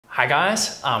Hi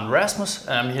guys, I'm Rasmus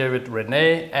and I'm here with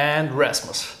Renee and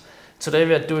Rasmus. Today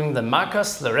we are doing the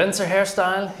Marcos Llorente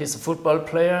hairstyle. He's a football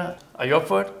player. Are you up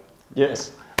for it?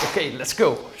 Yes. Okay, let's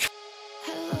go.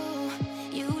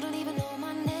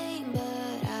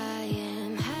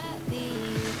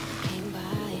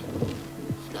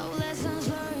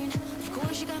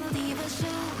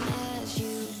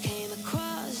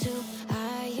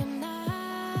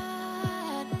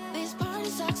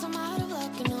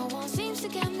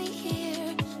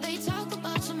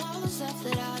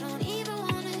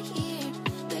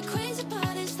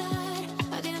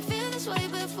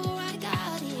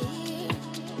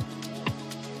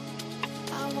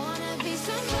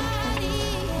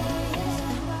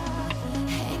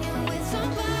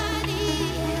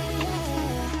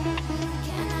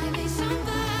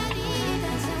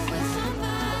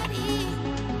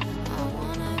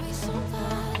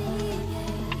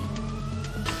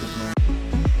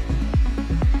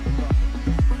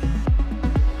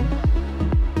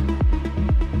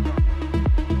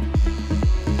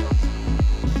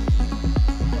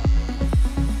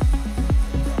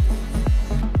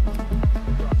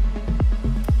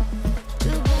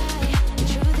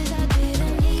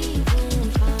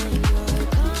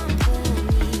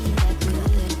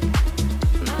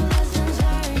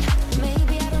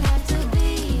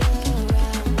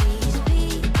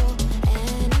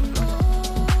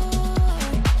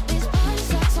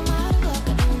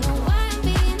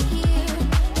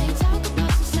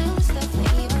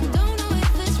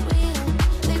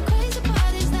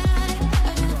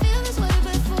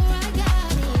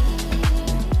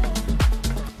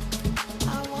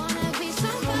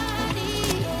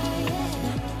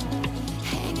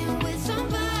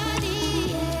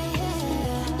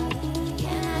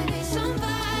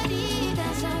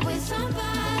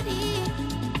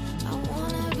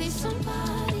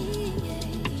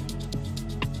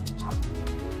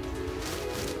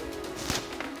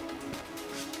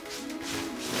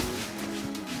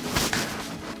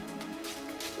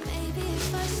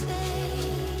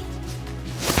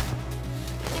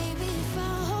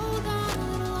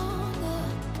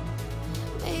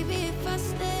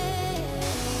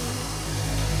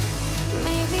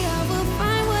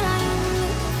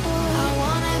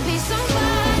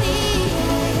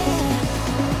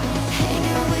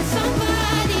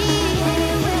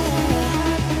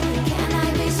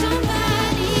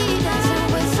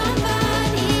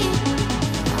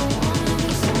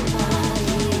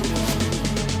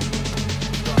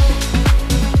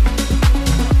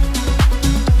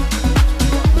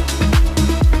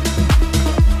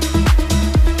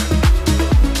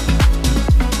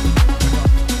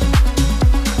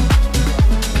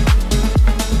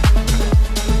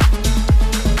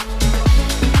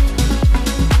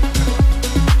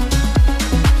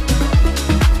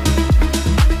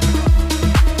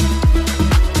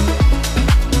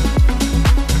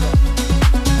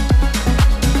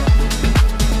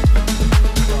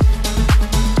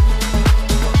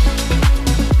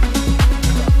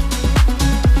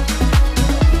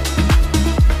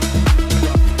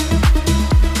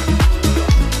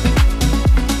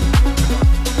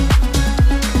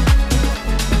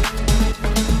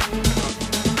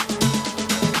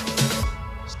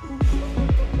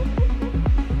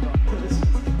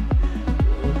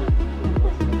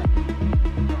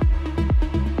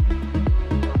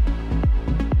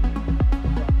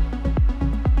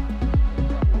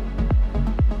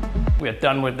 We're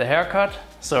done with the haircut.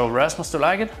 So Rasmus, do you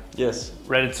like it? Yes.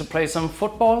 Ready to play some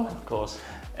football? Of course.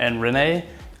 And Renee,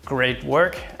 great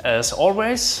work as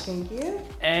always. Thank you.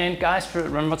 And guys,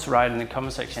 remember to write in the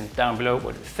comment section down below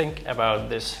what you think about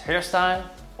this hairstyle.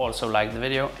 Also like the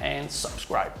video and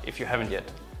subscribe if you haven't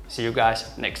yet. See you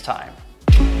guys next time.